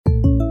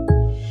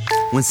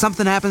When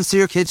something happens to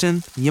your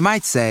kitchen, you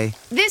might say,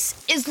 "This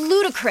is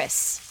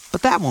ludicrous."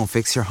 But that won't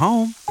fix your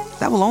home.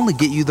 That will only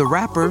get you the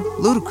rapper,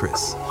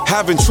 Ludacris.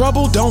 Having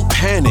trouble? Don't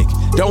panic.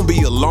 Don't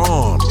be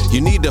alarmed. You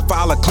need to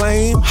file a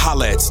claim?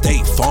 Holla at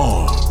State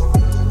Farm.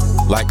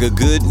 Like a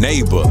good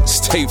neighbor,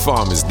 State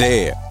Farm is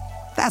there.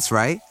 That's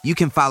right. You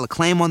can file a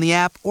claim on the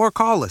app or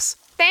call us.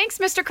 Thanks,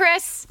 Mr.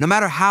 Chris. No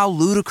matter how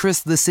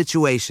ludicrous the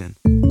situation,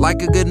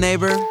 like a good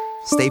neighbor,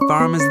 State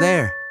Farm is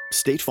there.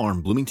 State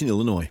Farm, Bloomington,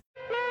 Illinois.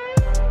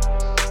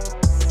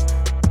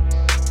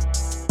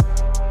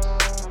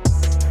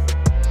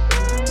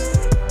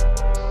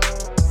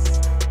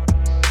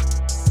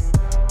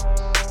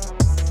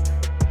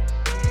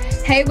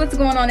 Hey, what's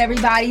going on,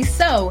 everybody?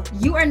 So,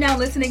 you are now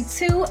listening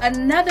to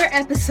another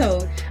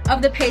episode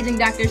of the Paging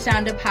Dr.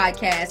 Chanda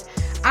podcast.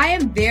 I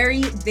am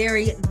very,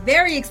 very,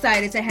 very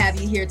excited to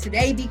have you here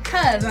today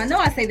because I know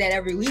I say that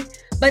every week,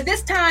 but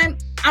this time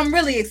I'm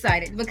really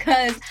excited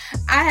because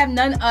I have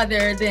none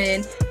other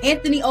than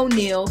Anthony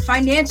O'Neill,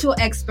 financial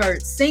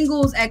expert,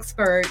 singles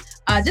expert,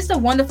 just a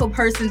wonderful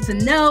person to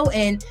know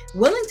and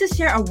willing to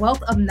share a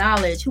wealth of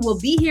knowledge, who will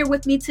be here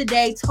with me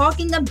today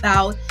talking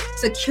about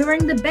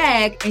securing the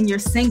bag in your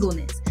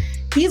singleness.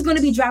 He's going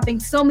to be dropping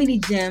so many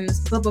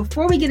gems, but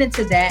before we get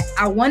into that,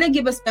 I want to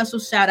give a special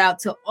shout out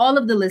to all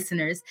of the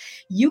listeners.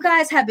 You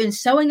guys have been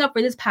showing up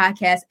for this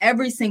podcast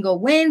every single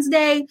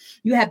Wednesday.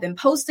 You have been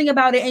posting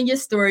about it in your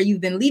story.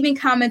 You've been leaving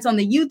comments on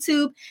the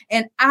YouTube,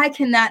 and I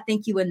cannot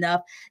thank you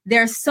enough.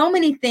 There are so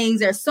many things.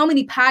 There are so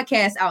many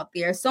podcasts out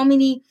there, so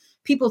many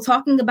people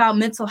talking about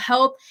mental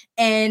health,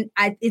 and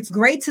it's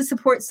great to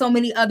support so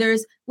many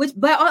others,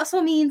 but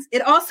also means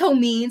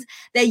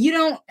that you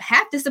don't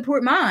have to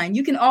support mine.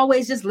 You can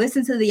always just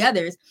listen to the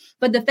others.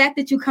 But the fact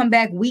that you come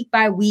back week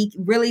by week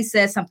really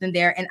says something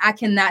there, and I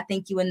cannot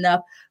thank you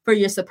enough for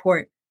your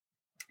support.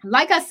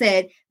 Like I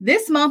said,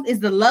 this month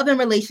is the Love and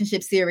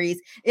Relationship series.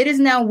 It is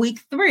now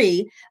week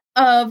 3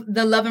 of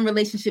the Love and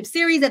Relationship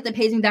series at the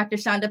Paging Dr.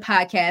 Chanda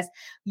podcast.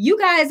 You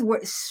guys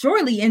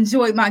surely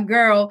enjoyed my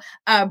girl,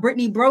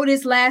 Brittany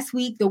Brodus last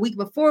week. The week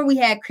before, we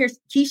had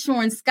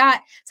Keyshawn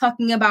Scott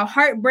talking about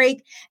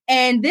heartbreak.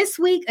 And this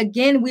week,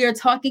 again, we are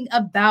talking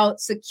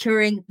about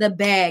securing the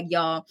bag,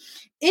 y'all.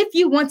 If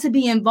you want to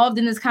be involved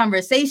in this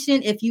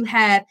conversation, if you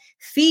have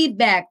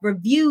feedback,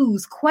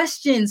 reviews,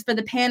 questions for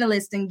the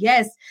panelists and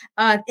guests,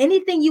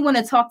 anything you want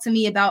to talk to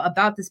me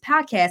about this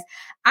podcast,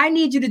 I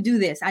need you to do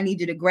this. I need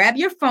you to grab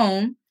your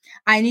phone.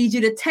 I need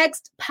you to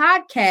text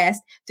podcast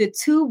to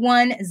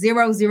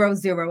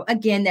 21000.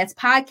 Again, that's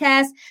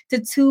podcast to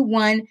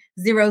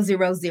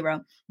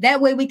 21000. That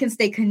way we can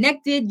stay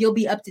connected. You'll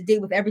be up to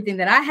date with everything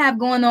that I have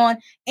going on.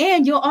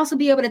 And you'll also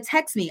be able to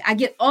text me. I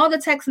get all the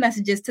text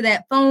messages to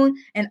that phone,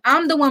 and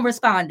I'm the one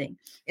responding.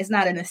 It's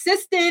not an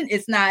assistant.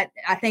 It's not,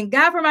 I thank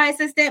God for my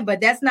assistant,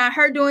 but that's not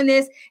her doing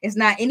this. It's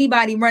not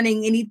anybody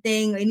running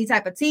anything, any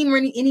type of team or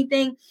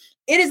anything.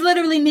 It is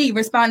literally me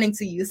responding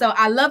to you. So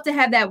I love to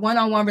have that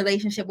one-on-one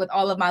relationship with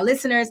all of my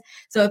listeners.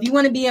 So if you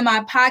want to be in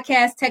my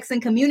podcast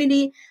texting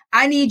community,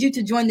 I need you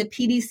to join the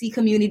PDC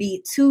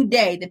community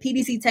today, the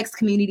PDC text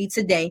community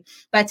today,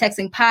 by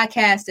texting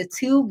podcast to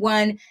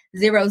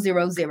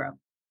 21000.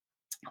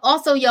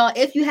 Also, y'all,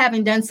 if you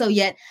haven't done so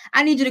yet,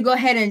 I need you to go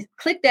ahead and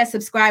click that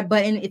subscribe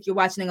button if you're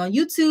watching on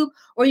YouTube,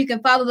 or you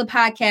can follow the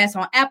podcast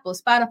on Apple,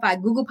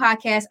 Spotify, Google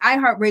Podcasts,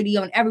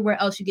 iHeartRadio, and everywhere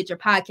else you get your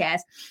podcast.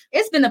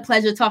 It's been a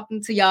pleasure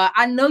talking to y'all.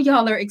 I know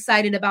y'all are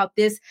excited about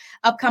this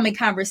upcoming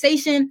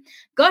conversation.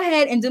 Go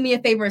ahead and do me a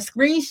favor and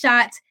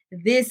screenshot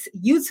this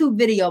YouTube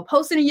video,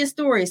 post it in your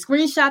story,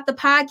 screenshot the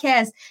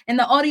podcast and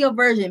the audio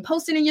version,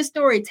 post it in your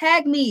story,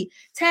 tag me,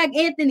 tag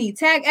Anthony,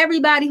 tag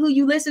everybody who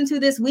you listen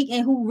to this week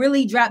and who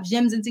really dropped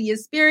gems into your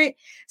spirit,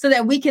 so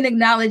that we can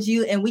acknowledge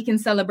you and we can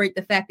celebrate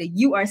the fact that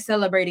you are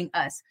celebrating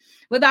us.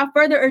 Without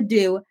further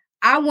ado,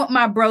 I want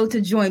my bro to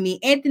join me.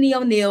 Anthony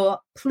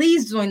O'Neill,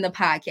 please join the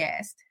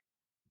podcast.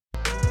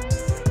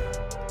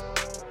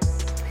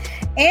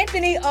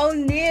 Anthony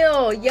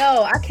O'Neill,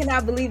 yo, I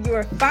cannot believe you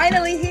are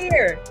finally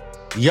here.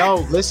 Yo,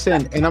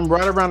 listen, and I'm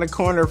right around the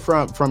corner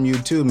from you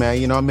too, man.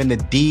 You know, I'm in the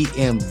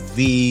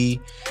DMV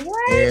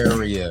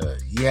area.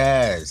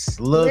 Yes,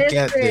 look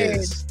at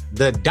this.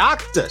 The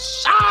Dr.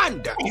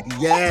 Chanda.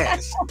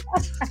 Yes.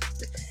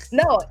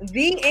 No,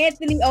 the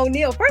Anthony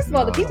O'Neill. First of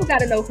all, the people got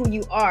to know who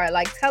you are.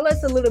 Like, tell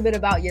us a little bit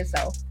about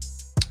yourself.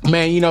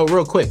 Man, you know,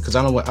 real quick, because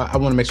I want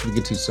to make sure we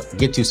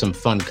get to some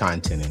fun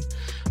content. And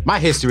my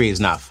history is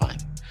not fun,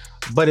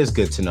 but it's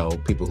good to know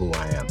people who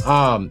I am.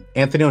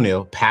 Anthony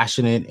O'Neill,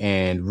 passionate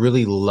and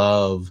really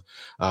love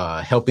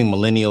helping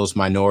millennials,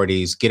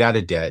 minorities get out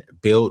of debt,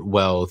 build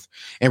wealth,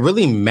 and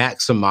really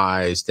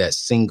maximize that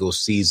single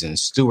season,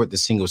 steward the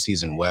single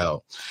season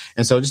well.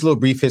 And so just a little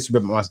brief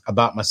history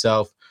about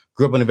myself.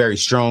 Grew up in a very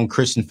strong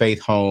Christian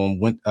faith home,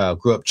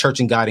 grew up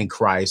church and God in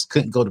Christ,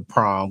 couldn't go to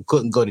prom,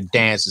 couldn't go to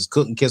dances,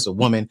 couldn't kiss a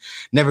woman,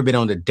 never been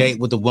on a date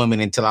with a woman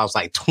until I was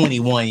like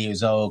 21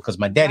 years old, because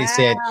my daddy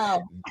said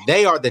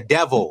they are the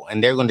devil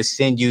and they're going to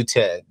send you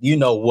to you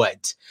know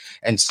what.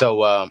 And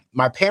so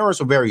my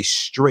parents were very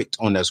strict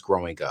on us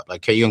growing up.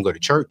 Like, hey, you're going to go to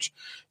church,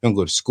 you're going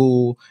to go to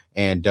school,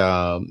 and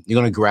you're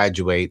going to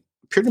graduate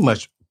pretty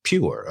much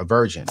pure, a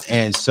virgin.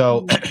 And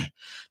so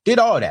did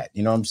all that.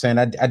 You know what I'm saying?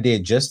 I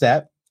did just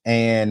that,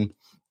 and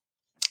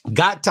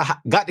got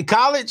to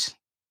college.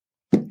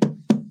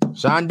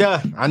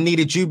 Chanda, I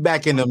needed you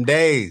back in them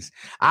days.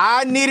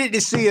 I needed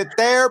to see a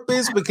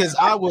therapist because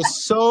I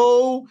was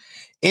so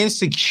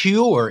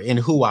insecure in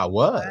who I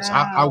was.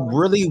 Wow. I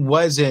really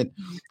wasn't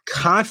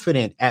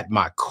confident at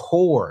my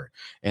core.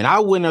 And I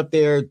went up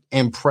there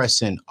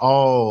impressing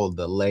all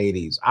the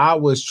ladies. I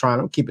was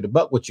trying to keep it a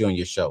buck with you on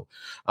your show.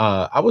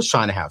 I was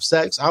trying to have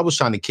sex. I was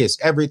trying to kiss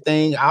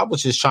everything. I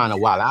was just trying to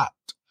wild out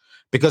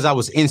because I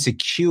was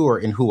insecure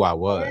in who I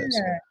was.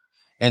 Yeah.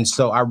 And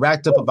so I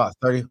racked up about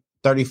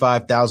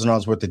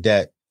 $35,000 worth of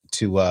debt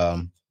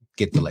to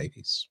get the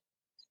ladies.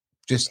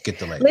 Just get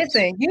the ladies.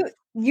 Listen,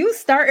 you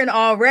starting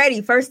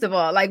already, first of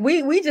all. Like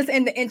we just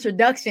in the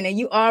introduction and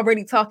you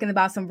already talking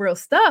about some real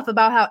stuff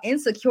about how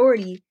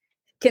insecurity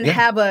can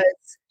have us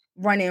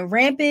running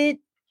rampant,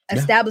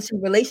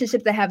 establishing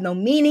relationships that have no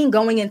meaning,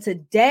 going into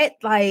debt.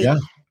 Like,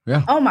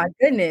 oh my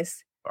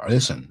goodness.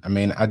 Listen, I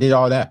mean, I did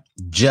all that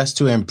just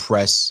to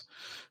impress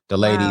the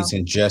ladies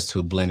and just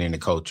to blend in the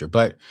culture,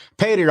 but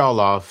paid it all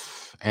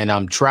off. And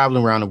I'm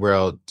traveling around the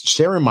world,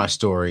 sharing my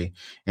story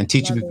and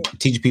teaching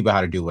people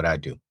how to do what I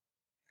do.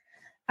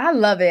 I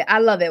love it. I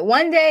love it.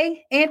 One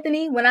day,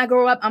 Anthony, when I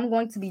grow up, I'm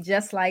going to be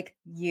just like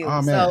you.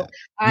 Oh, man. So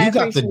you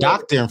got the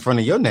doctor in front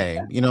of your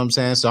name. You know what I'm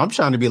saying? So I'm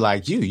trying to be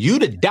like you. You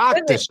the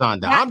doctor,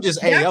 Chanda. I'm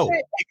just AO.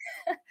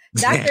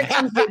 Doctor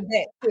comes with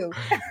debt too.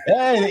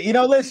 Hey, you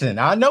know, listen,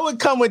 I know it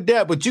come with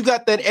debt, but you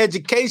got that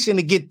education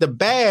to get the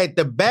bad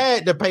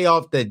to pay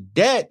off the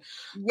debt.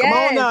 Yes. Come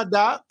on now,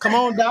 Doc. Come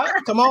on, Doc.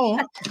 Come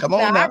on. Come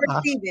on now. I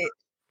receive it.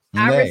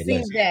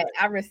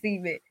 I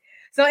receive it.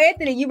 So,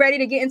 Anthony, you ready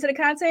to get into the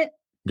content?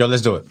 Yo,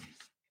 let's do it.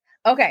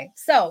 Okay,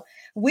 so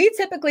we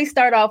typically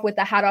start off with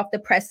the hot off the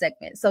press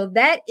segment. So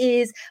that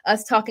is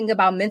us talking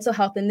about mental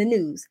health in the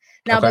news.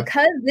 Now,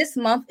 because this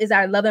month is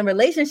our love and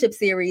relationship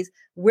series,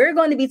 we're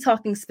going to be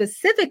talking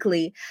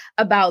specifically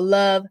about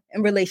love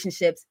and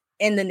relationships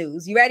in the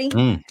news. You ready?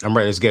 I'm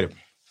ready. Let's get it.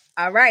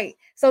 All right.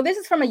 So this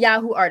is from a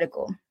Yahoo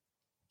article.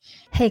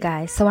 Hey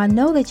guys, so I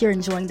know that you're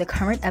enjoying the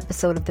current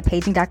episode of the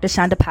Paging Dr.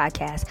 Chanda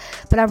podcast,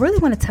 but I really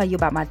want to tell you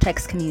about my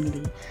text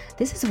community.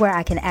 This is where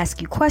I can ask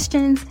you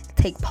questions,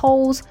 take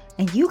polls,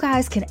 and you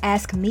guys can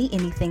ask me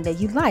anything that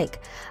you'd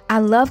like. I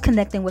love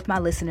connecting with my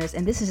listeners,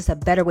 and this is just a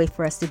better way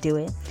for us to do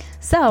it.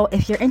 So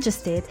if you're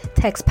interested,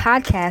 text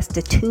podcast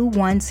to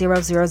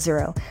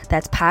 21000.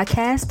 That's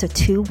podcast to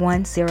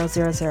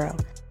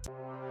 21000.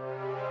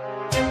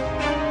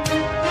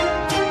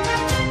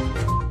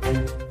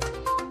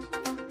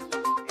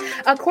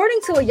 According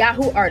to a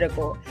Yahoo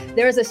article,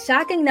 there is a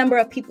shocking number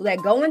of people that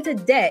go into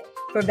debt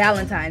for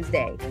Valentine's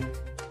Day.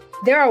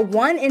 There are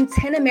 1 in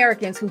 10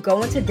 Americans who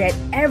go into debt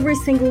every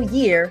single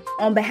year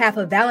on behalf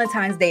of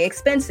Valentine's Day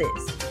expenses.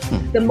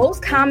 The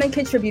most common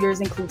contributors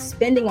include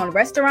spending on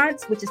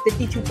restaurants, which is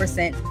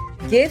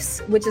 52%, gifts,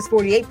 which is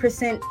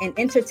 48%, and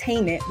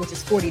entertainment, which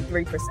is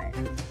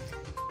 43%.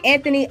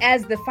 Anthony,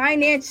 as the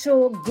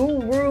financial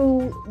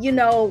guru,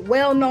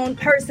 well-known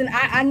person,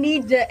 I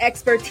need the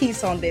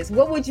expertise on this.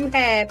 What would you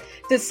have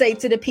to say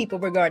to the people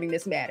regarding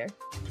this matter?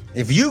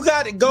 If you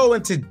got to go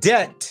into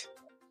debt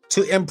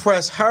to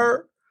impress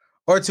her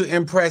or to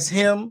impress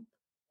him,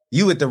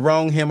 you with the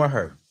wrong him or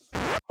her.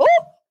 Ooh.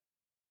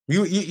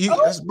 You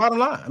that's the bottom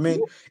line. I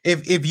mean,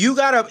 if you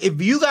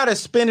gotta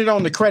spend it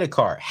on the credit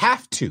card,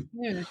 have to.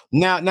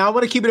 Now I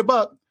want to keep it a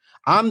buck.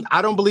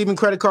 I don't believe in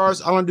credit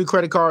cards. I don't do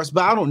credit cards,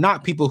 but I don't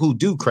knock people who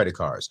do credit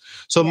cards.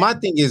 So my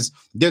thing is,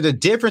 there's a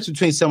difference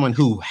between someone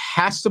who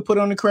has to put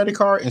on a credit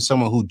card and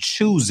someone who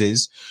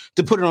chooses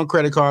to put it on a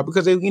credit card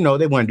because they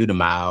want to do the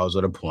miles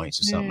or the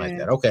points or something like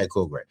that. Okay,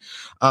 cool, great.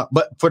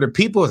 But for the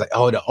people, it's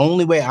like, the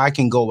only way I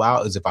can go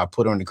out is if I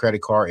put on the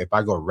credit card. If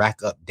I go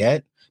rack up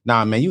debt,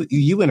 nah, man,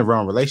 you in the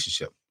wrong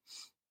relationship.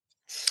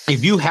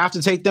 If you have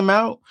to take them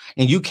out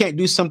and you can't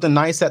do something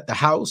nice at the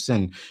house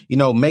and,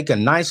 make a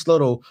nice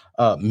little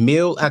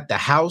meal at the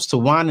house to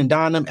wine and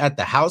dine them at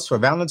the house for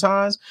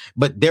Valentine's,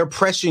 but they're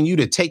pressuring you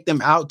to take them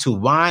out to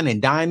wine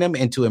and dine them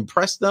and to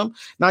impress them.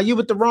 Now you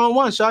with the wrong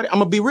one, shawty. I'm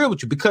going to be real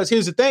with you because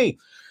here's the thing.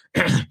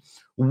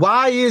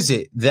 Why is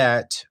it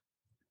that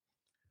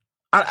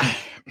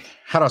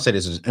how do I say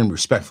this in a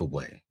respectful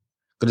way?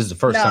 Because it's the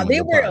first time. Be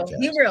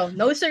real.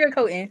 No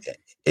sugarcoating.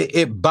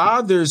 It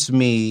bothers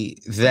me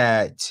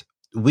that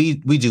we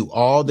do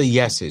all the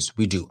yeses,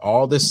 we do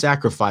all the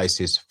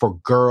sacrifices for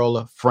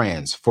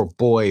girlfriends, for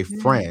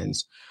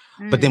boyfriends,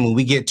 but then when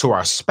we get to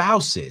our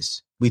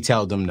spouses, we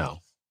tell them no.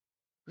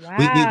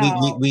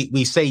 Wow.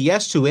 We say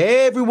yes to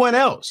everyone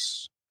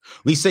else.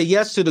 We say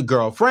yes to the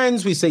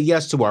girlfriends, we say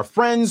yes to our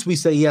friends, we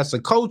say yes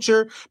to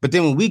culture, but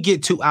then when we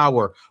get to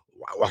our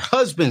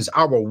husbands,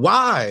 our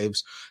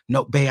wives,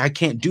 no, babe, I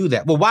can't do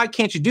that. Well, why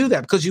can't you do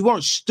that? Because you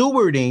weren't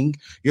stewarding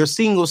your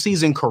single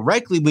season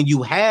correctly when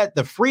you had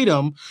the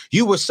freedom.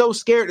 You were so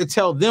scared to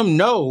tell them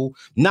no,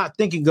 not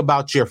thinking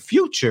about your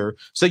future.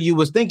 So you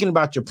was thinking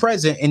about your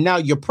present, and now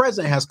your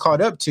present has caught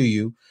up to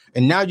you,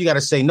 And now you got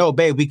to say, no,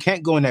 babe, we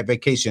can't go on that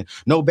vacation.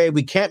 No, babe,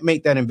 we can't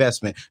make that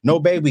investment. No,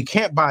 babe, we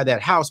can't buy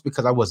that house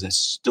because I wasn't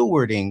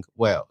stewarding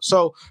well.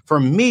 So for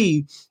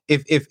me,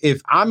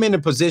 if I'm in a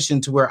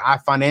position to where I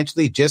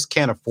financially just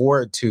can't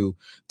afford to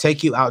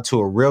take you out to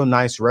a real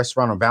nice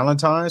restaurant on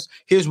Valentine's,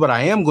 here's what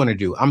I am going to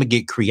do. I'm going to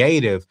get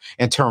creative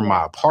and turn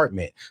my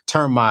apartment,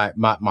 turn my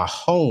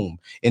home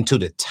into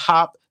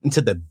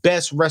the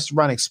best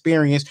restaurant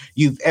experience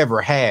you've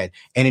ever had.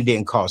 And it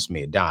didn't cost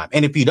me a dime.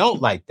 And if you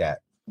don't like that,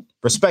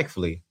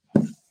 respectfully,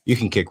 you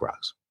can kick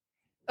rocks.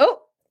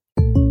 Oh.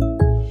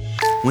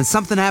 When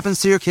something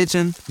happens to your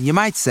kitchen, you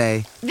might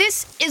say,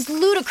 This is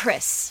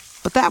ludicrous.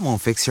 but that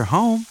won't fix your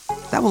home.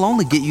 That will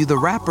only get you the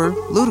rapper,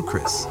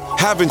 Ludacris.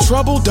 Having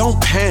trouble?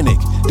 Don't panic.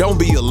 Don't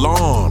be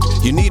alarmed.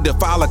 You need to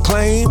file a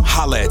claim?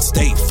 Holla at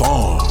State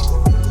Farm.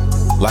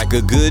 Like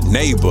a good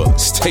neighbor,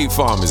 State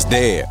Farm is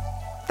there.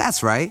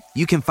 That's right.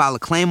 You can file a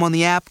claim on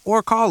the app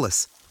or call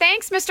us.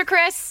 Thanks, Mr.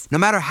 Chris. No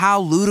matter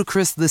how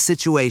ludicrous the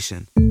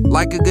situation,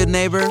 like a good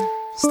neighbor,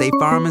 State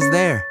Farm is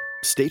there.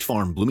 State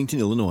Farm, Bloomington,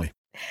 Illinois.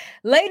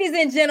 Ladies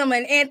and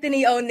gentlemen,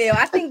 Anthony O'Neill.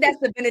 I think that's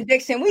the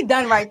benediction. We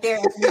done right there.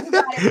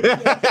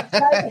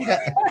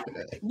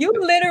 You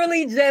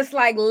literally just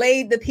like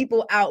laid the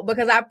people out,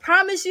 because I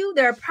promise you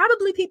there are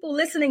probably people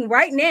listening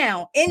right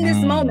now in this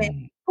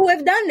moment who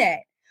have done that,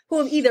 who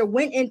have either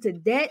went into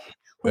debt,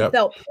 who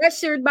felt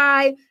pressured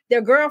by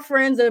their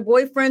girlfriends or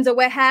boyfriends or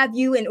what have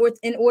you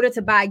in order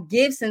to buy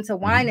gifts and to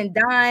wine and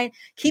dine,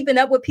 keeping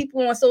up with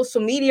people on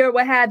social media or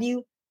what have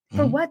you.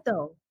 For what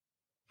though?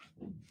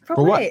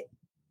 For what?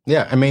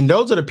 Yeah, I mean,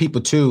 those are the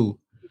people too.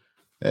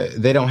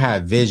 They don't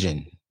have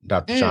vision,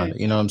 Dr. Chanda.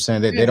 You know what I'm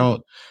saying? They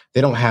don't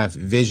have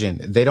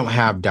vision. They don't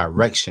have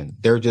direction.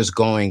 They're just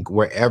going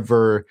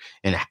wherever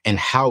and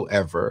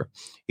however.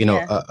 You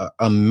know,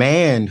 a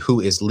man who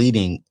is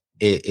leading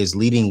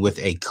with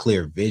a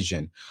clear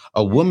vision.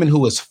 A woman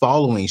who is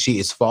following, she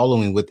is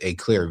following with a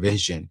clear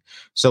vision.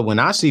 So when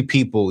I see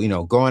people, you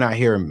know, going out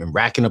here and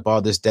racking up all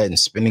this debt and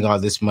spending all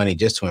this money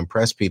just to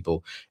impress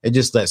people, it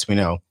just lets me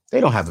know they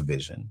don't have a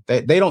vision.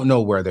 They don't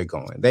know where they're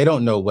going. They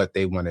don't know what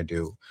they want to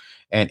do.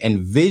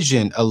 And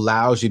vision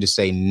allows you to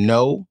say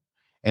no,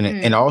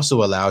 and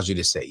also allows you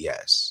to say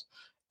yes.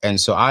 And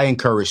so I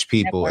encourage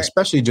people,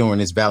 especially during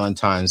this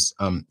Valentine's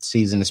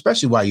season,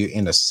 especially while you're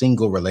in a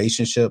single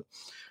relationship,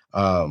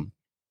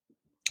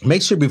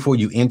 make sure before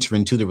you enter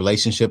into the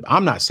relationship,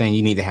 I'm not saying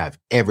you need to have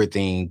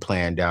everything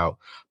planned out,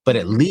 but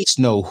at least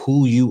know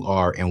who you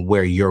are and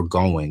where you're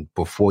going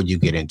before you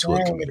get into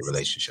a committed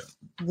relationship.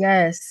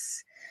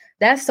 Yes.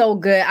 That's so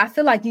good. I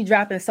feel like you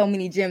dropping so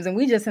many gems, and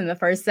we just in the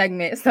first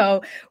segment.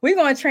 So we're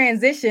going to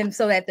transition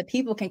so that the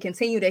people can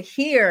continue to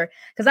hear,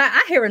 because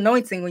I hear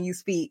anointing when you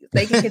speak.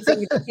 They can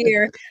continue to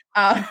hear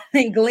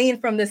and glean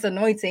from this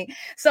anointing.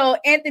 So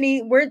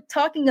Anthony, we're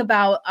talking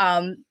about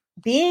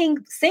being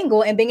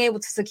single and being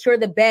able to secure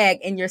the bag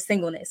in your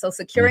singleness. So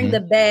securing the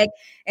bag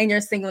in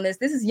your singleness,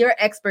 this is your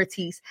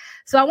expertise.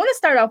 So I want to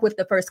start off with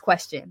the first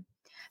question.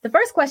 The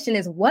first question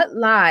is, what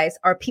lies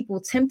are people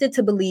tempted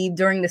to believe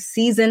during the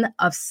season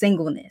of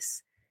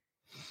singleness?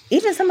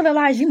 Even some of the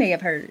lies you may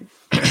have heard.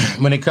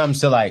 When it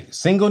comes to like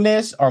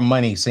singleness or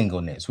money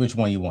singleness, which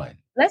one you want?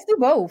 Let's do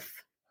both.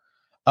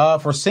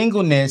 For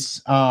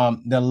singleness,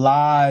 the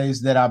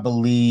lies that I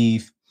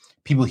believe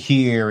people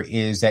hear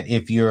is that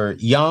if you're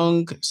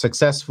young,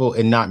 successful,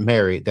 and not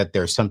married, that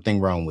there's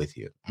something wrong with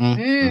you.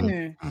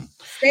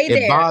 Stay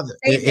there.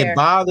 It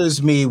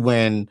bothers me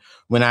when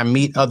I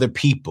meet other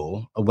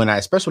people,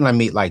 especially when I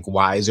meet like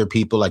wiser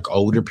people, like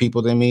older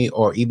people than me,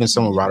 or even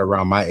someone right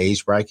around my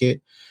age bracket.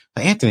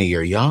 Like, Anthony,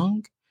 you're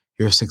young,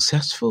 you're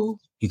successful,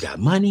 you got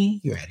money,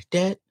 you're out of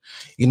debt.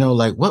 You know,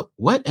 like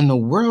what in the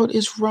world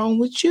is wrong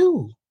with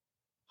you?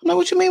 I'm like,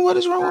 what you mean? What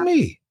is wrong with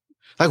me?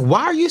 Like,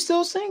 why are you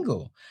still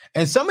single?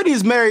 And some of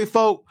these married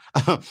folk,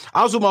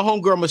 I was with my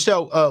homegirl,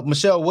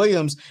 Michelle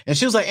Williams, and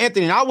she was like,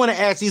 Anthony, I want to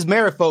ask these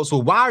married folks,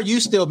 well, why are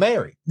you still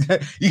married?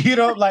 You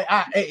know, like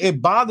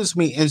it bothers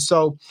me. And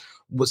so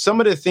with some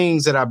of the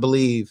things that I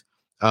believe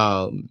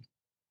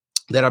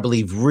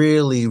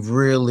really,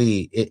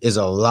 really is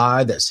a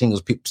lie that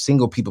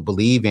single people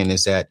believe in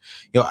is that,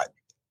 you know,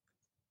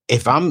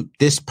 if I'm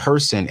this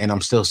person and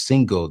I'm still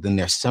single, then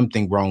there's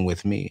something wrong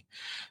with me.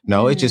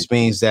 No, it just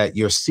means that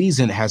your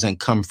season hasn't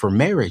come for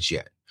marriage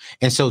yet.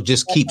 And so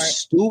just keep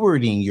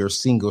stewarding your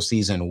single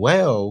season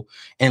well.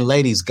 And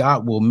ladies,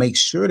 God will make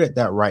sure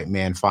that right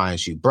man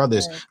finds you.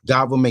 Brothers,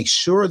 God will make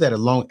sure that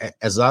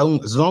as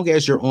long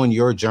as you're on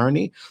your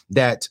journey,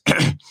 that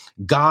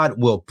God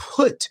will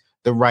put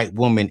the right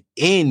woman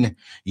in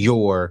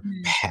your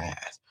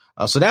path.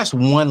 So that's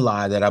one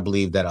lie that I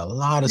believe that a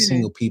lot of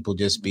single people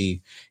just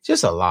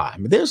a lie. I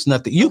mean, there's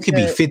nothing. You could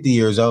be 50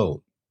 years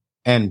old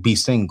and be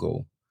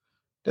single.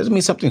 Doesn't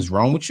mean something's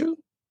wrong with you.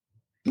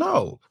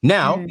 No.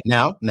 Now,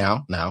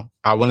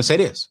 I want to say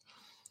this.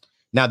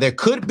 Now, there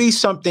could be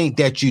something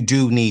that you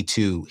do need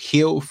to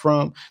heal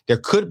from. There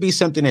could be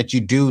something that you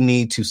do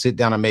need to sit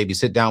down and maybe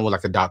sit down with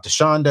like a Dr.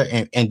 Chanda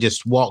and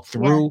just walk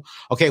through.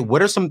 Okay,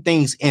 what are some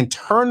things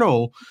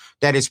internal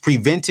that is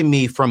preventing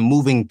me from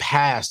moving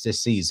past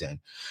this season?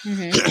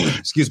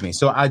 Excuse me.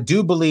 So I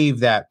do believe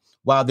that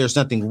while there's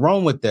nothing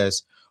wrong with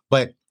this,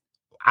 but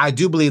I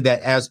do believe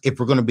that if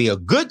we're going to be a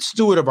good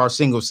steward of our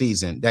single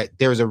season, that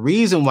there's a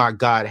reason why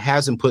God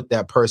hasn't put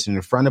that person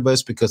in front of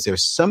us, because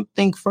there's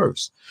something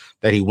first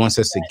that he wants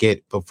us to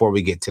get before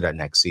we get to that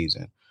next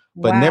season.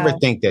 But never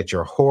think that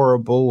you're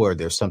horrible or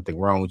there's something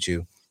wrong with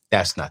you.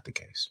 That's not the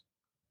case.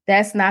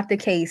 That's not the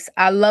case.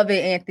 I love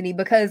it, Anthony,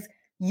 because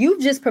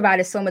you've just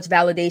provided so much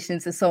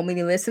validation to so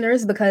many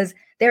listeners, because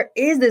there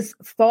is this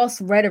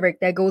false rhetoric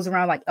that goes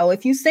around like, oh,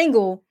 if you're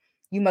single,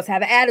 you must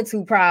have an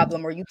attitude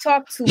problem, or you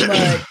talk too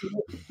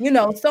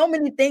much, so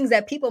many things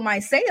that people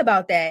might say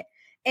about that.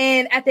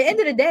 And at the end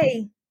of the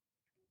day,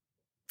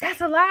 that's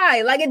a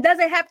lie. Like, it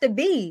doesn't have to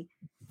be.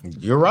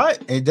 You're right.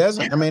 It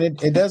doesn't. I mean,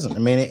 it doesn't. I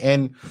mean,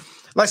 and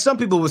like some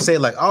people would say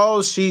like,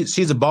 oh,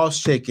 she's a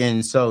boss chick.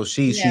 And so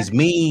she's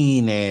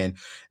mean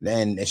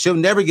and she'll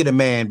never get a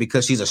man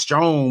because she's a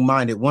strong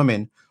minded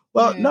woman.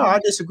 Well, no, I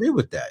disagree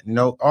with that.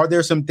 Are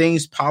there some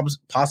things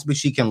possibly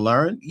she can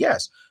learn?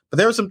 Yes. But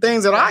there are some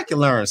things that I can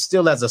learn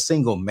still as a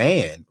single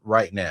man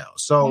right now.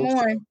 So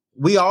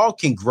we all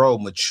can grow,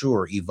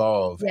 mature,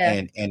 evolve,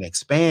 and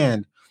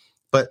expand.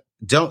 But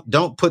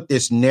don't put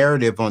this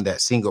narrative on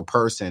that single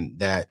person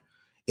that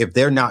if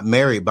they're not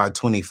married by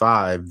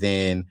 25,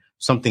 then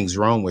something's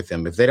wrong with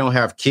them. If they don't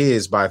have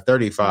kids by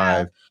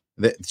 35,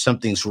 that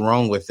something's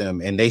wrong with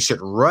them, and they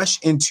should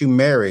rush into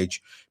marriage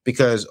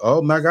because,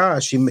 oh my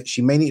gosh,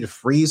 she may need to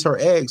freeze her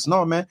eggs.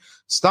 No, man,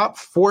 stop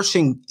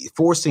forcing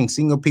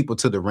single people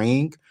to the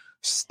ring.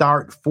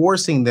 Start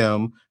forcing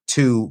them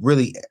to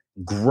really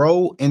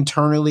grow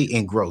internally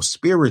and grow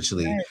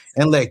spiritually,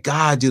 and let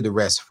God do the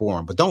rest for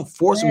them. But don't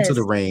force them to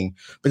the ring,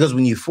 because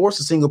when you force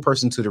a single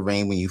person to the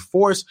ring, when you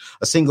force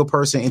a single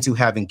person into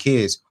having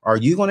kids, are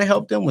you going to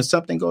help them when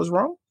something goes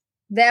wrong?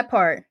 That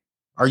part.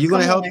 Are you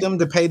going to help them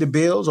to pay the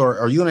bills, or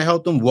are you going to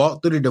help them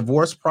walk through the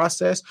divorce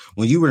process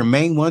when you were the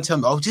main one? Tell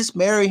them, oh, just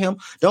marry him.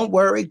 Don't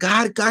worry.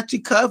 God got you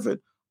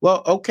covered.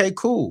 Well, okay,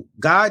 cool.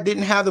 God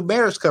didn't have the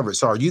marriage covered.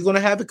 So are you going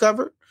to have it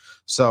covered?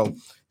 So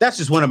that's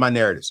just one of my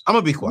narratives. I'm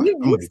gonna be quiet.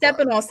 You're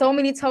stepping on so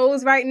many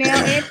toes right now,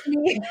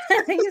 Anthony.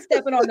 You're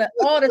stepping on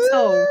all the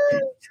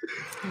toes.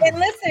 And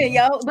listen,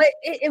 yo, but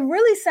it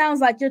really sounds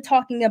like you're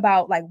talking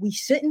about like we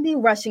shouldn't be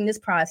rushing this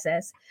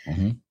process.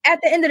 At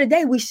the end of the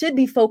day, we should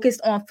be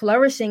focused on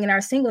flourishing in our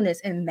singleness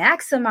and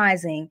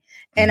maximizing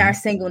in our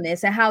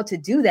singleness and how to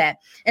do that.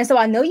 And so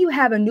I know you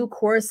have a new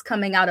course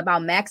coming out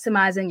about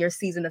maximizing your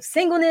season of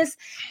singleness,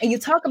 and you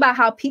talk about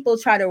how people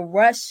try to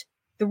rush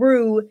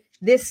through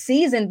this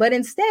season, but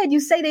instead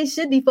you say they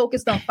should be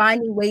focused on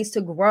finding ways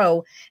to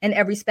grow in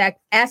every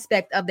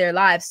aspect of their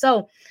lives.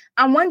 So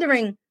I'm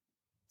wondering,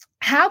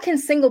 how can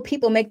single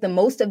people make the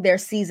most of their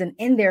season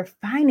in their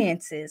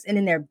finances and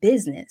in their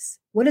business?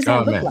 What does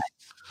that look like?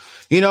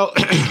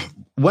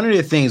 One of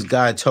the things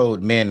God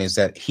told men is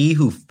that he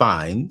who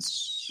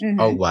finds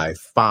a wife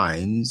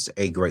finds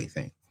a great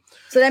thing.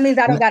 So that means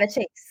I don't got to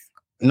chase.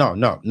 No,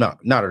 not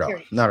at all.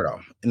 Not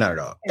at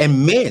all.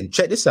 And men,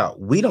 check this out.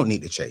 We don't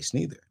need to chase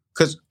neither.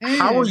 Because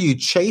how are you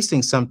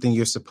chasing something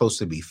you're supposed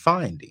to be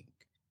finding?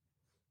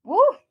 Woo,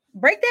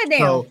 break that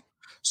down.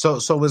 So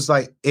it's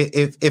like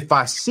if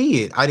I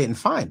see it, I didn't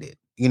find it,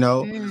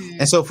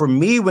 And so for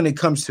me, when it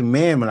comes to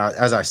men,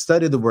 as I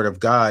study the Word of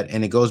God,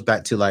 and it goes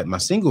back to like my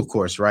single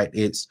course, right?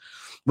 It's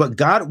what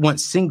God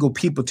wants single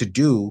people to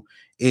do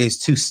is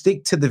to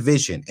stick to the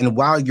vision. And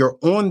while you're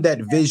on that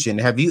vision,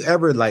 have you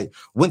ever like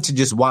went to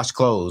just wash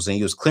clothes and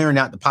you was clearing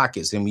out the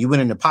pockets, and when you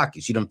went in the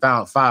pockets, you done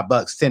found $5,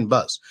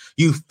 $10.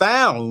 You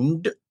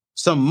found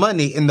some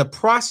money in the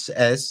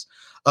process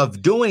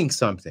of doing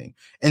something.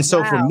 And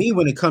so for me,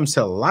 when it comes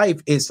to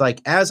life, it's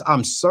like, as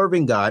I'm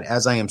serving God,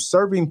 as I am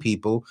serving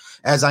people,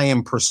 as I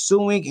am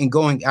pursuing and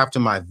going after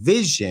my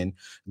vision,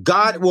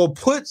 God will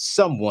put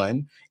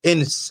someone in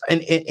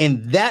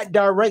that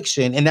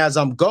direction. And as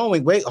I'm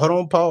going, wait, hold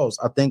on, pause.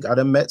 I think I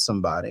done met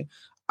somebody.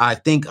 I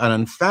think I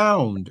done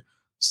found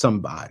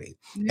somebody.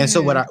 And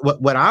so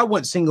what I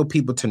want single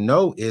people to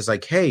know is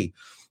like, hey,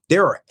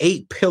 there are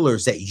 8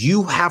 pillars that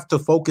you have to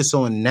focus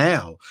on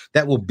now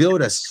that will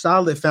build a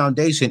solid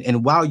foundation.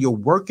 And while you're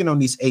working on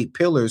these 8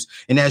 pillars,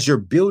 and as you're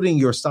building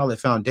your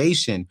solid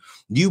foundation,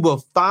 you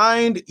will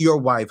find your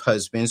wife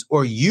husbands,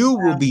 or you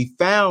will be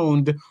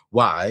found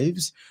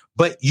wives.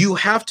 But you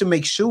have to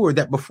make sure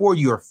that before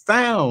you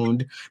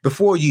find,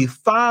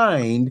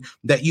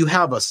 that you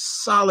have a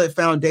solid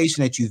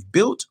foundation that you've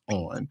built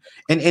on.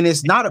 And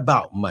it's not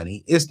about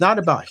money. It's not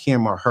about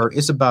him or her.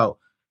 It's about,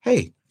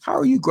 hey, how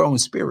are you growing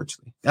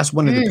spiritually? That's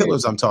one of the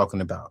pillars I'm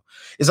talking about.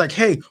 It's like,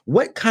 hey,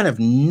 what kind of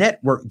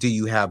network do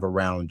you have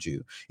around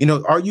you?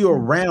 Are you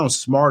around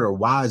smarter,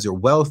 wiser,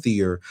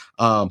 wealthier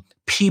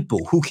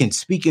people who can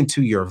speak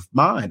into your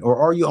mind? Or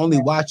are you only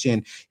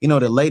watching,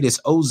 the latest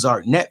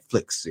Ozark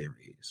Netflix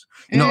series?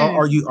 You know,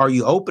 are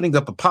you opening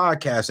up a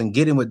podcast and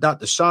getting with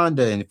Dr.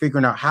 Chanda and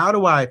figuring out how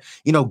do I,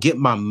 get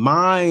my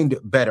mind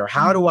better?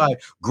 How do I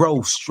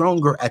grow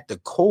stronger at the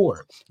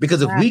core?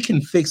 Because if we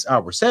can fix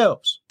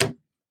ourselves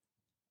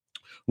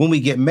when we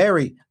get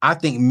married, I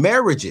think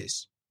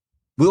marriages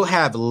we'll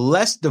have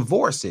less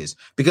divorces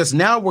because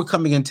now we're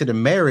coming into the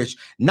marriage,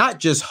 not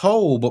just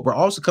whole, but we're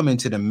also coming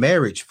into the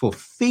marriage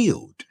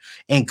fulfilled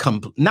and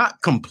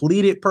not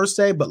completed per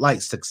se, but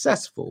like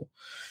successful.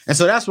 And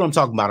so that's what I'm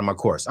talking about in my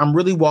course. I'm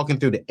really walking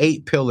through the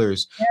 8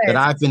 pillars that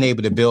I've been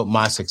able to build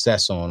my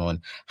success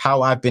on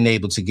how I've been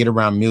able to get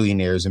around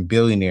millionaires and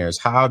billionaires,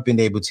 how I've been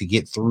able to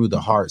get through the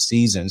hard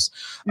seasons.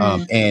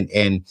 And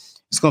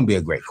it's going to be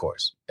a great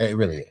course. It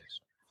really is.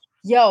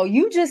 Yo,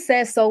 you just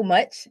said so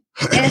much.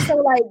 And so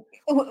like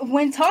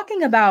when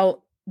talking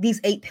about these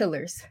 8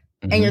 pillars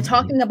and you're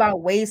talking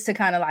about ways to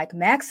kind of like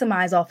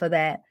maximize off of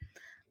that,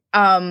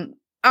 I'm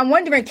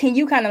wondering, can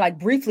you kind of like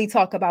briefly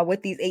talk about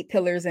what these 8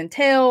 pillars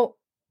entail?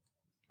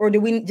 Or do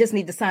we just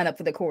need to sign up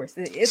for the course?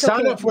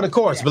 Sign up for the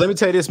course, but let me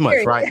tell you this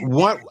much, right?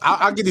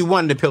 I'll give you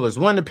one of the pillars.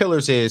 One of the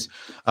pillars is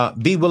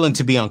be willing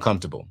to be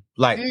uncomfortable.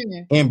 Like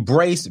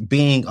embrace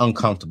being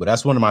uncomfortable.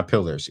 That's one of my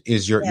pillars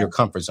is your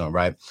comfort zone,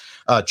 right?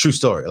 True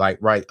story. Like,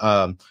 right.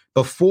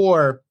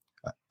 Before,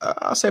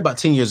 I'll say about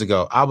 10 years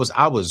ago, I was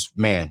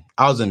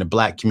in the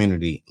Black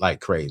community like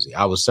crazy.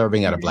 I was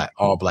serving at a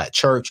all black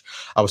church.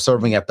 I was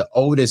serving at the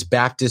oldest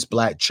Baptist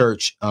Black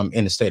church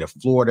in the state of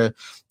Florida,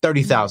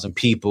 30,000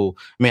 people.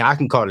 I mean, I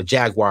can call the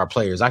Jaguar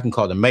players. I can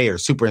call the mayor,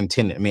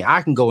 superintendent. I mean,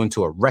 I can go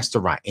into a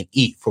restaurant and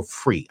eat for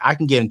free. I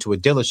can get into a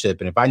dealership.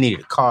 And if I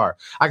needed a car,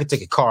 I could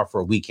take a car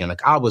for a weekend.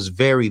 Like I was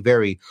very,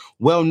 very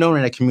well known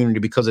in that community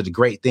because of the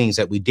great things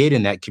that we did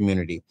in that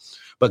community.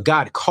 But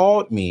God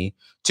called me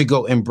to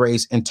go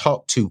embrace and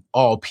talk to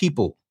all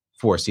people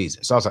for a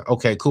season. So I was like,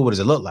 okay, cool. What does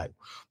it look like?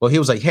 Well, he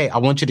was like, hey, I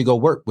want you to go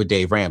work with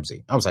Dave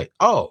Ramsey. I was like,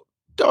 oh,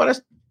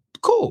 that's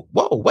cool.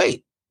 Whoa,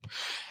 wait. I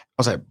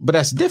was like, but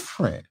that's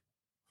different.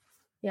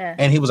 Yeah.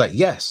 And he was like,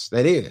 yes,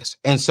 that is.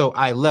 And so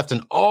I left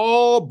an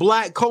all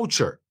Black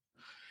culture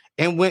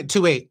and went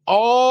to a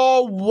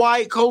all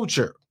white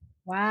culture.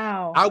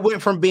 Wow. I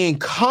went from being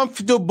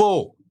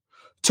comfortable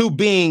to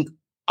being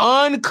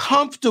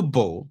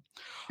uncomfortable.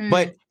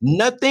 But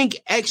nothing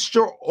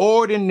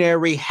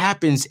extraordinary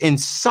happens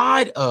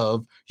inside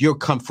of your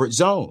comfort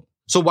zone.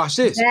 So watch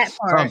this. That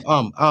part.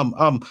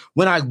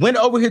 When I went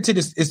over here to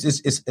this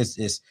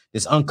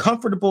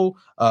uncomfortable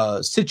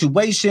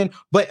situation,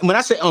 but when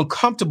I say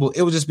uncomfortable,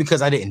 it was just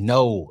because I didn't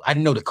know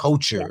the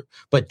culture. Yeah.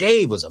 But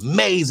Dave was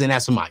amazing.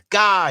 That's my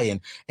guy,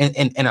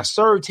 and I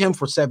served him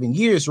for 7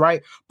 years,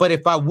 right? But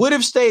if I would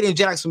have stayed in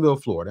Jacksonville,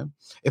 Florida,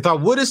 if I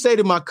would have stayed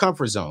in my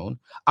comfort zone,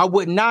 I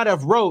would not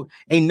have wrote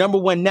a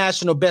 #1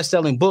 national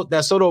best-selling book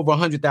that sold over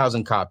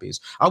 100,000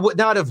 copies. I would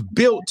not have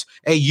built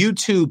a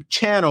YouTube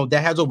channel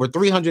that has over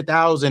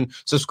 300,000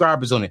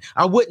 subscribers on it.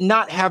 I would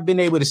not have been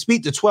able to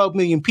speak to 12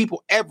 million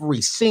people every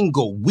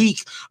single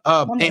week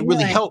and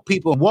really help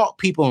people, walk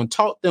people, and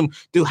talk them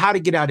through how to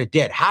get out of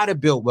debt, how to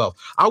build wealth.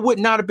 I would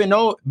not have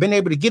been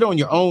able to get on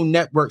your own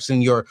networks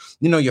and your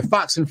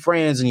Fox and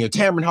Friends and your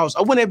Tamron House. I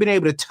wouldn't have been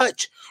able to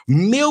touch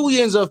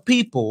millions of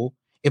people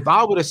if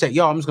I would have said,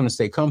 yo, I'm just going to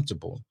stay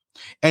comfortable.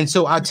 And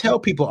so I tell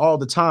people all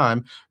the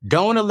time,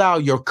 don't allow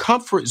your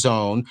comfort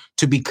zone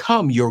to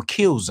become your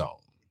kill zone.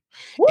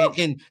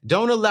 And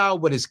don't allow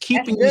what is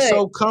keeping you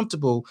so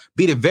comfortable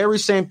be the very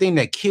same thing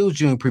that kills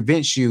you and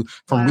prevents you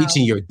from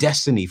reaching your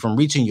destiny, from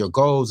reaching your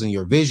goals and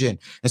your vision.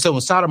 And so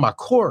inside of my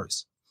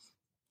course,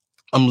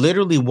 I'm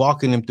literally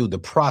walking them through the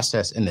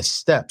process and the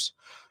steps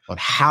on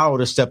how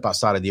to step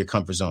outside of your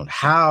comfort zone,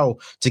 how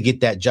to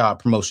get that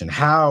job promotion,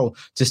 how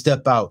to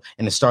step out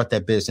and to start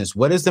that business.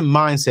 What is the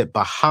mindset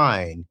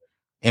behind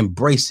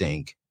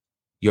embracing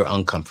your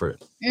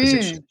uncomfort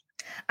position?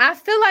 I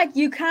feel like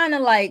you kind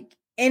of like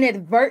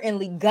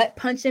inadvertently gut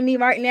punching me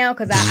right now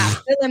because I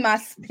feel in my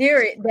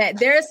spirit that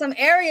there are some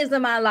areas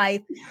of my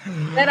life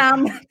that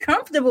I'm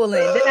comfortable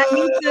in, that I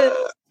need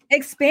to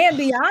expand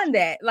beyond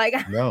that. Like,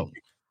 no.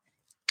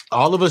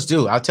 All of us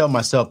do. I tell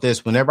myself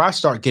this, whenever I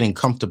start getting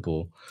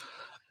comfortable,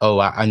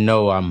 I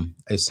know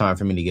it's time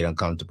for me to get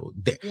uncomfortable.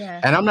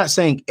 Yeah. And I'm not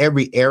saying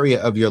every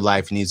area of your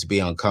life needs to be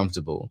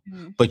uncomfortable,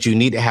 but you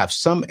need to have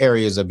some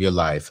areas of your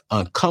life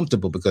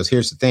uncomfortable, because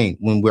here's the thing.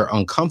 When we're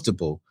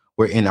uncomfortable,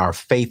 we're in our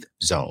faith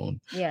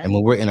zone. Yeah. And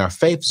when we're in our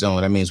faith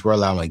zone, that means we're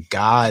allowing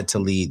God to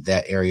lead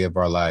that area of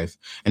our life.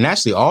 And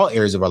actually all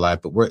areas of our life,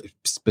 but we're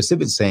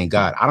specifically saying,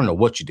 God, I don't know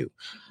what you do,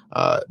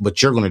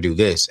 but you're going to do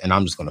this and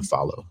I'm just going to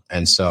follow.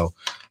 And so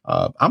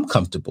I'm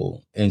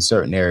comfortable in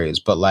certain areas,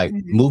 but like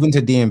moving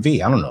to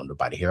DMV, I don't know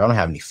nobody here. I don't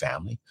have any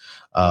family.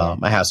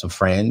 I have some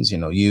friends,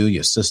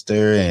 your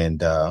sister, and,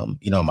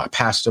 my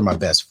pastor, my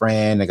best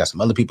friend. I got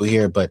some other people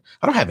here, but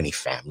I don't have any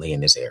family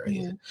in this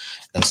area.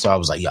 And so I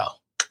was like, yo,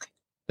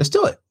 let's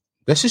do it.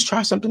 Let's just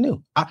try something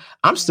new.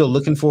 I'm still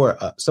looking for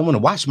someone to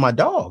watch my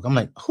dog. I'm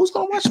like, who's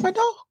going to watch my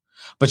dog?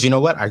 But you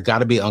know what? I got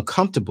to be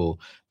uncomfortable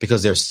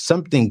because there's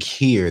something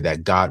here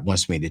that God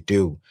wants me to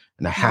do.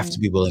 And I have to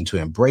be willing to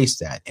embrace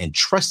that and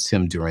trust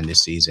him during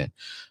this season.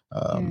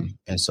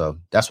 And so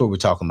that's what we're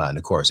talking about in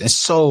the course, and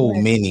so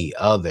many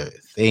other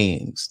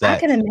things that I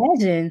can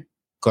imagine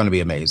going to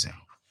be amazing.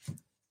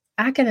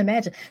 I can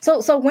imagine.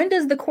 So when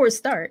does the course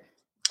start?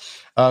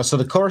 So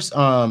the course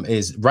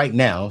is right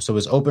now. So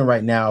it's open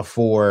right now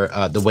for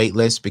the wait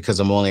list because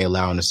I'm only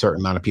allowing a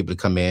certain amount of people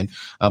to come in.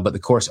 But the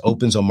course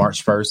opens on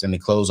March 1st and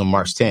it closes on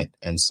March 10th.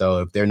 And so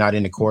if they're not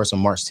in the course on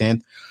March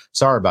 10th,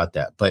 sorry about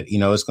that. But,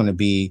 it's going to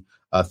be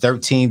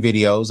 13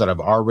 videos that I've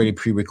already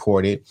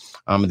pre-recorded.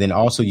 And then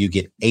also you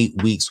get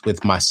 8 weeks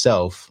with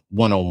myself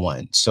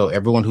one-on-one. So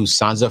everyone who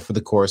signs up for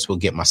the course will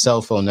get my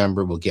cell phone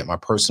number, will get my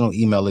personal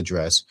email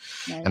address.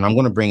 Nice. And I'm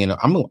going to bring in,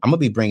 I'm going to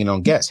be bringing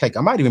on guests. Heck,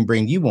 I might even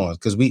bring you on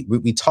because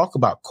we talk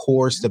about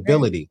core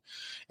stability.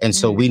 And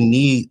so we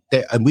need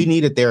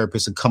a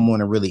therapist to come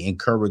on and really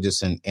encourage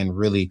us and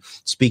really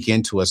speak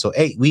into us. So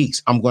 8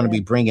 weeks, I'm going to be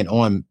bringing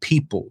on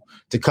people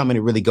to come in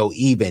and really go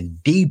even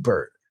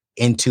deeper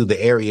into the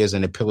areas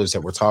and the pillars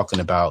that we're talking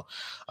about.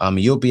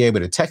 You'll be able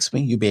to text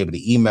me, you'll be able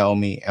to email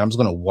me, and I'm just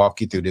going to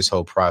walk you through this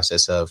whole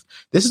process of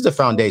this is the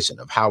foundation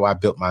of how I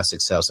built my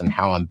success and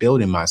how I'm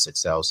building my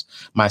success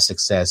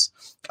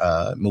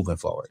moving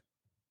forward.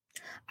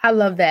 I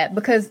love that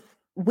because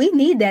we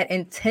need that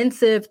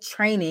intensive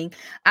training.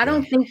 I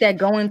don't think that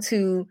going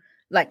to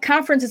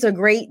conferences are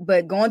great,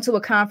 but going to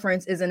a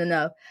conference isn't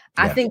enough.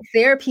 I think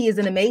therapy is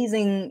an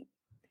amazing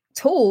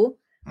tool,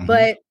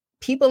 but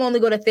people only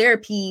go to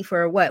therapy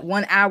for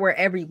 1 hour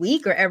every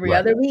week or every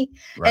other week.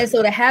 Right. And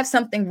so to have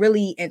something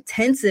really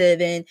intensive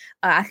and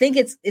I think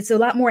it's a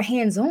lot more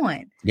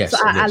hands-on. Yes, so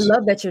I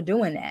love that you're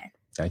doing that.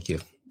 Thank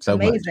you. So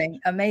amazing.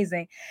 much.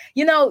 Amazing.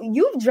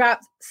 You've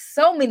dropped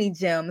so many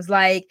gems.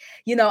 I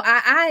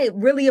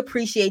really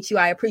appreciate you.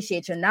 I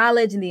appreciate your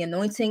knowledge and the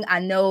anointing. I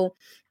know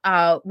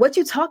what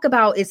you talk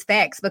about is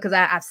facts because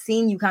I've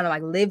seen you kind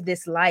of live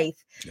this life.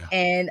 Yeah.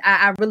 And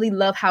I really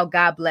love how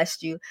God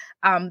blessed you.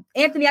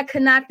 Anthony, I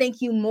could not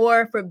thank you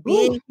more for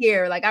being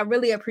here. I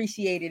really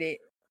appreciated it.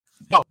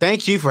 Oh,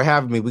 thank you for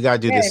having me. We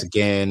got to do this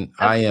again.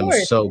 I am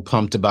so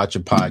pumped about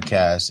your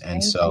podcast.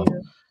 And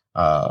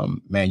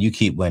man, you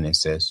keep winning,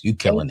 sis. You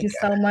killing it. Thank you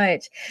so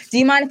much. Do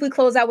you mind if we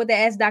close out with the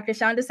Ask Dr.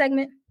 Chanda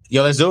segment?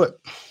 Yo, let's do it.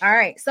 All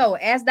right. So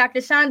Ask Dr.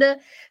 Chanda.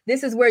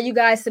 This is where you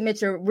guys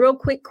submit your real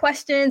quick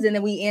questions and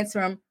then we answer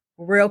them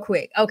real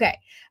quick. Okay.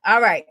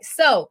 All right.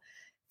 So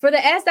for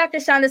the Ask Dr.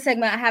 Chanda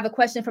segment, I have a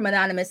question from an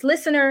anonymous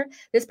listener.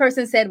 This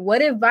person said,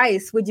 what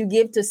advice would you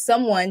give to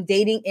someone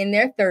dating in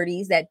their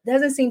 30s that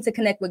doesn't seem to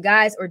connect with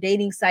guys or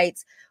dating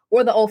sites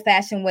or the old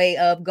fashioned way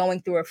of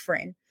going through a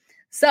friend?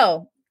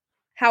 So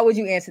how would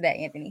you answer that,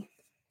 Anthony?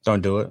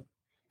 Don't do it.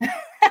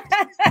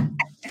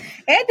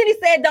 Anthony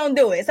said don't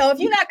do it. So if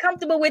you're not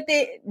comfortable with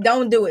it,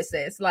 don't do it,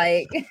 sis.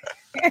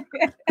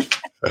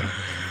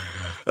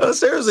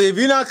 Seriously, if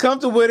you're not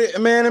comfortable with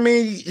it, man,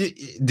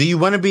 do you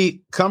want to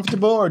be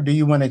comfortable or do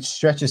you want to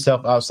stretch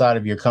yourself outside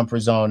of your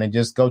comfort zone and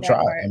just go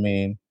try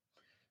it?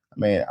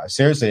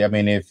 Seriously,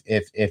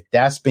 if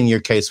that's been your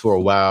case for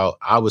a while,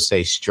 I would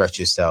say stretch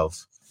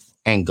yourself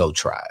and go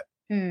try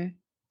it.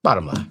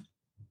 Bottom line.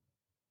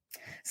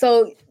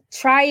 So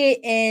try it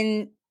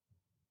in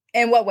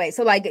what way?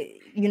 So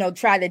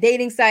try the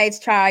dating sites,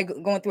 try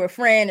going through a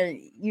friend, or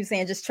you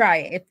saying just try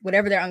it, if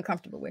whatever they're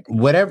uncomfortable with.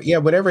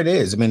 Whatever it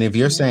is. If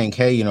you're saying,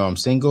 hey, I'm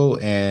single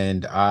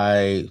and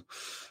I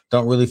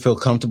don't really feel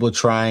comfortable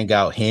trying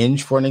out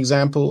Hinge, for an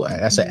example.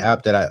 That's an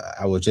app that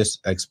I was just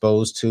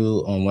exposed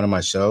to on one of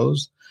my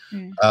shows.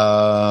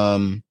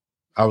 I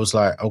was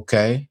like,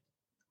 okay,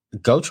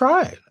 go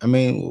try it.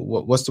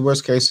 What's the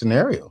worst case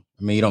scenario?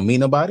 You don't meet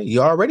nobody.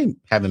 You already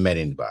haven't met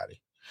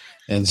anybody.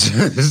 And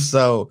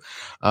so,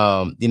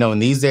 in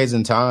these days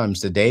and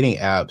times, the dating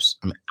apps,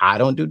 I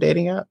don't do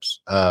dating apps,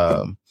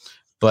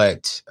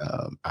 but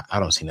I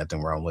don't see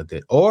nothing wrong with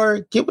it.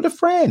 Or get with a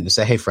friend and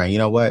say, hey, friend, you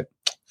know what?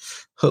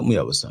 Hook me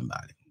up with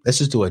somebody. Let's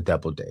just do a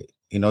double date.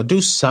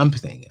 Do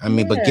something.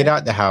 But get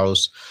out the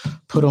house,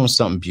 put on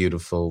something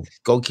beautiful.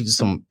 Go get you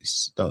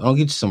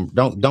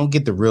don't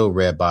get the real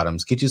red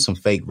bottoms. Get you some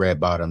fake red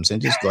bottoms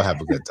and just go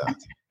have a good time.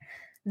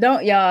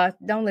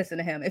 Don't listen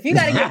to him. If you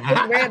got to get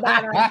this red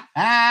bottom,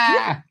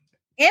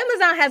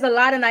 Amazon has a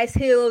lot of nice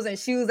heels and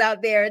shoes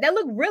out there that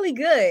look really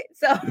good.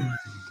 So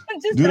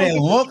do they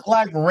look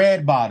like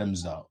red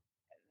bottoms though?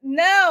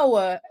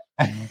 No,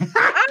 I'm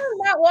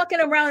not walking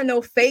around in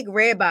no fake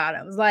red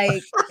bottoms.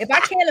 If I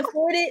can't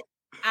afford it,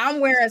 I'm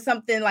wearing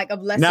something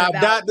of lesser value.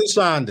 Now, Dr.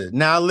 Chanda,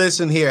 now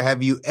listen here.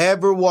 Have you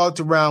ever walked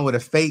around with a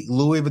fake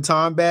Louis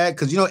Vuitton bag?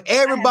 Because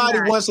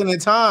everybody once in a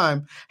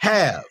time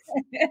have.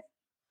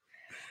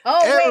 Oh,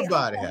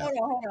 everybody wait,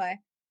 hold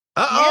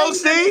on.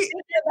 See?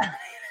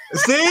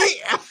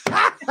 See?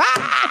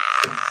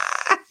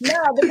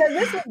 No, because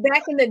this was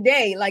back in the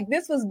day.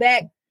 This was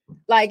back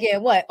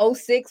in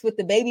 06 with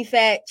the baby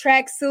fat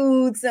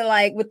tracksuits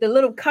and with the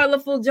little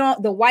colorful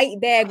the white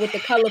bag with the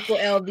colorful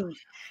LV.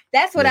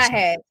 That's what I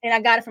had. And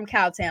I got it from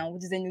Cowtown,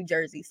 which is in New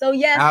Jersey. So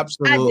yes,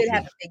 absolutely. I did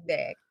have a big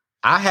bag.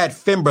 I had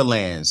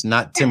Timberlands,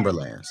 not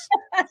Timberlands.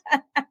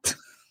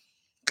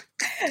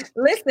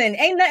 Listen,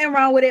 ain't nothing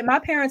wrong with it. My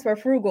parents were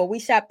frugal. We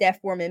shopped at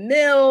Foreman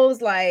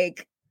Mills.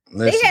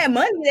 They had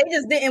money. They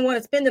just didn't want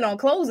to spend it on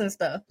clothes and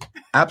stuff.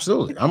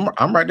 Absolutely.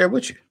 I'm right there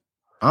with you.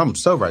 I'm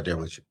so right there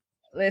with you.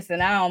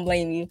 Listen, I don't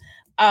blame you.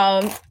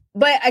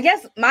 But I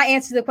guess my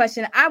answer to the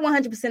question, I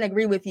 100%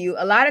 agree with you.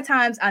 A lot of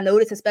times I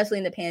notice, especially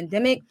in the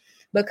pandemic,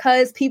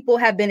 because people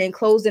have been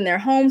enclosed in their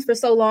homes for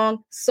so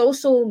long,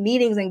 social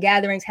meetings and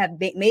gatherings have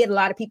made a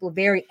lot of people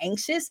very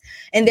anxious.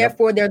 And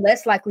therefore, they're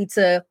less likely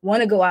to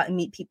want to go out and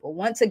meet people,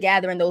 want to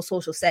gather in those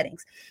social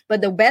settings.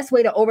 But the best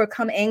way to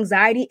overcome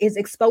anxiety is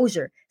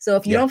exposure. So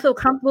if you don't feel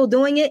comfortable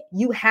doing it,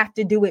 you have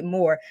to do it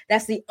more.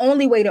 That's the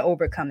only way to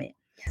overcome it.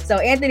 So,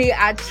 Anthony,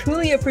 I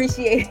truly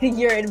appreciated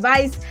your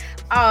advice.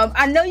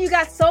 I know you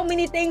got so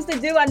many things to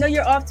do. I know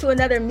you're off to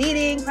another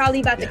meeting, probably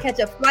about to catch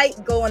a flight,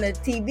 go on a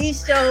TV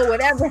show,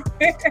 whatever.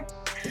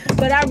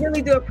 But I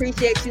really do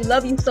appreciate you.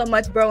 Love you so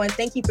much, bro. And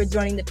thank you for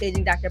joining the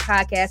Paging Doctor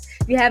podcast.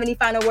 Do you have any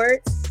final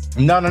words?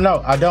 No,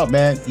 I don't,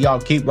 man. Y'all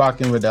keep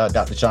rocking with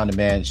Dr. Chanda,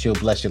 man. She'll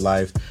bless your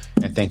life.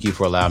 And thank you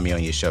for allowing me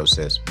on your show,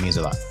 sis. It means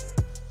a lot.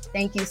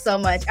 Thank you so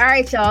much. All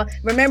right, y'all.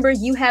 Remember,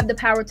 you have the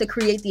power to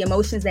create the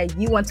emotions that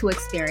you want to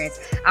experience.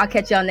 I'll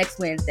catch y'all next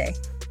Wednesday.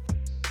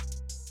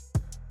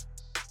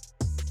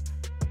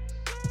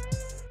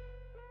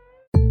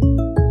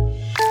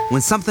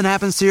 When something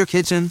happens to your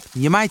kitchen,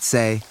 you might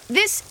say,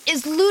 This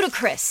is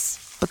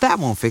ludicrous. but that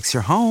won't fix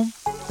your home.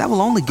 That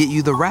will only get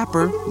you the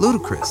rapper,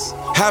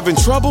 Ludacris. Having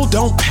trouble?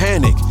 Don't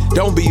panic.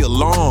 Don't be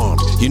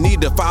alarmed. You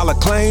need to file a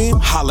claim?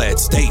 Holla at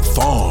State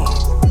Farm.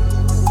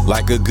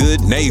 Like a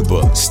good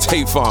neighbor,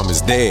 State Farm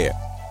is there.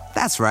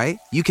 That's right.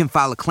 You can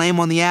file a claim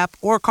on the app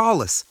or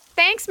call us.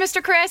 Thanks,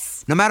 Mr.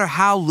 Chris. No matter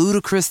how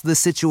ludicrous the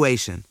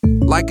situation,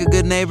 like a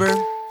good neighbor,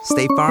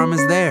 State Farm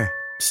is there.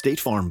 State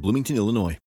Farm, Bloomington, Illinois.